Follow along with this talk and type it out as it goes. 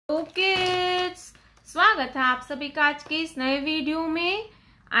Hello kids, स्वागत है आप सभी का आज के इस नए वीडियो में।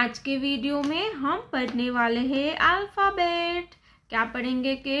 आज के वीडियो में हम पढ़ने वाले हैं अल्फाबेट। क्या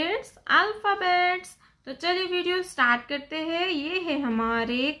पढ़ेंगे किड्स? अल्फाबेट्स। तो चलिए वीडियो स्टार्ट करते हैं। ये है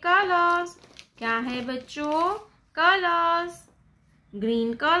हमारे कलर्स। क्या है बच्चों? Colours.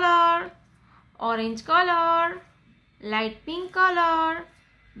 Green colour, orange colour, light pink colour,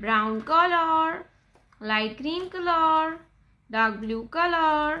 brown colour, light green colour, dark blue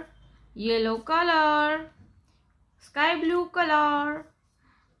color, yellow color, sky blue color,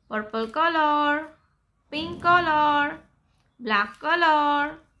 purple color, pink color, black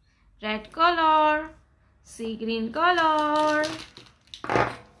color, red color, sea green color।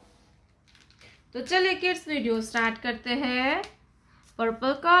 तो चलिए kids video start करते हैं।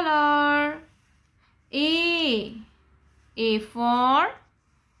 Purple colour. A for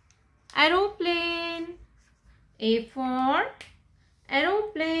aeroplane। A for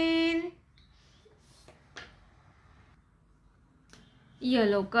aeroplane।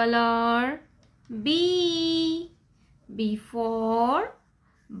 Yellow color। B for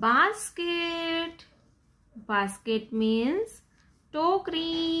basket। Basket means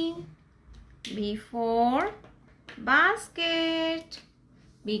टोकरी। B for basket।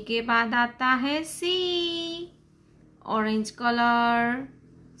 B के बाद आता है C। Orange colour.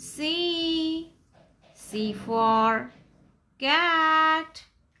 C for cat।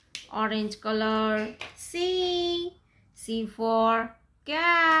 Orange color। C for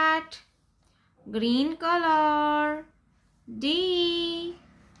cat। Green color। D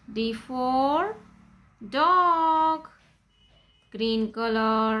for dog। Green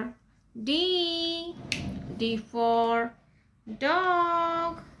color। D for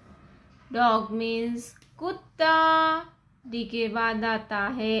dog। Dog means कुत्ता। D के बाद आता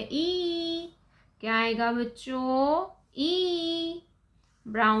है E। क्या आएगा बच्चों? E।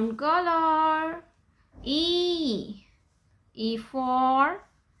 Brown colour. E for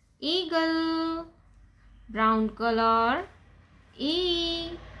eagle। Brown colour.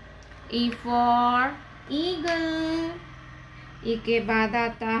 E for eagle। E के बाद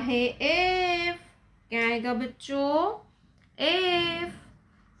आता है F। क्या आएगा बच्चों? F।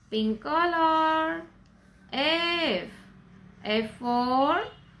 Pink colour. F for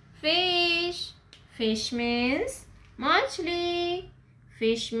fish। Fish means मछली।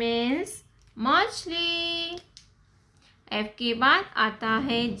 Fish means मछली। F के बाद आता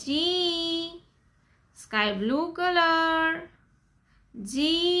है G। Sky blue colour. G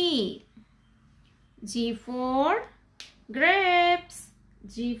for grapes।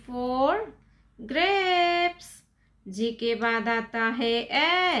 G for grapes। G के बाद आता है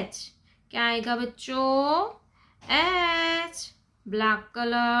H। क्या आएगा बच्चों? H। Black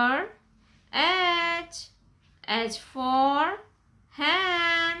colour. H for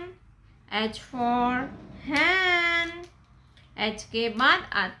hen। H for hen। H के बाद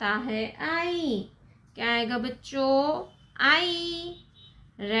आता है I। क्या आएगा बच्चों? I।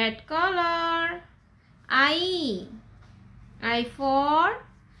 Red colour. I for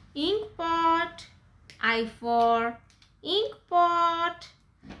ink pot। I for ink pot।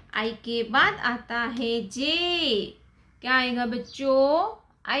 I के बाद आता है J। क्या आएगा बच्चों?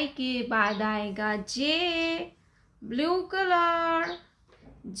 I के बाद आएगा J। Blue colour.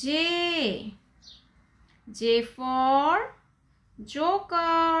 J for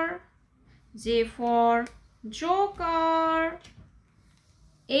joker। J for joker।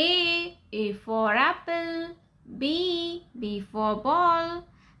 A for apple। B for ball।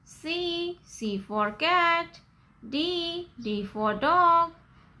 C for cat। D for dog।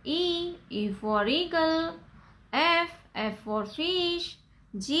 E for eagle। F for fish।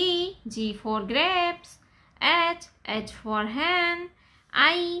 G for grapes। H for hen।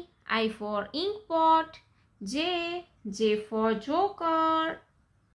 I for ink pot। J for joker।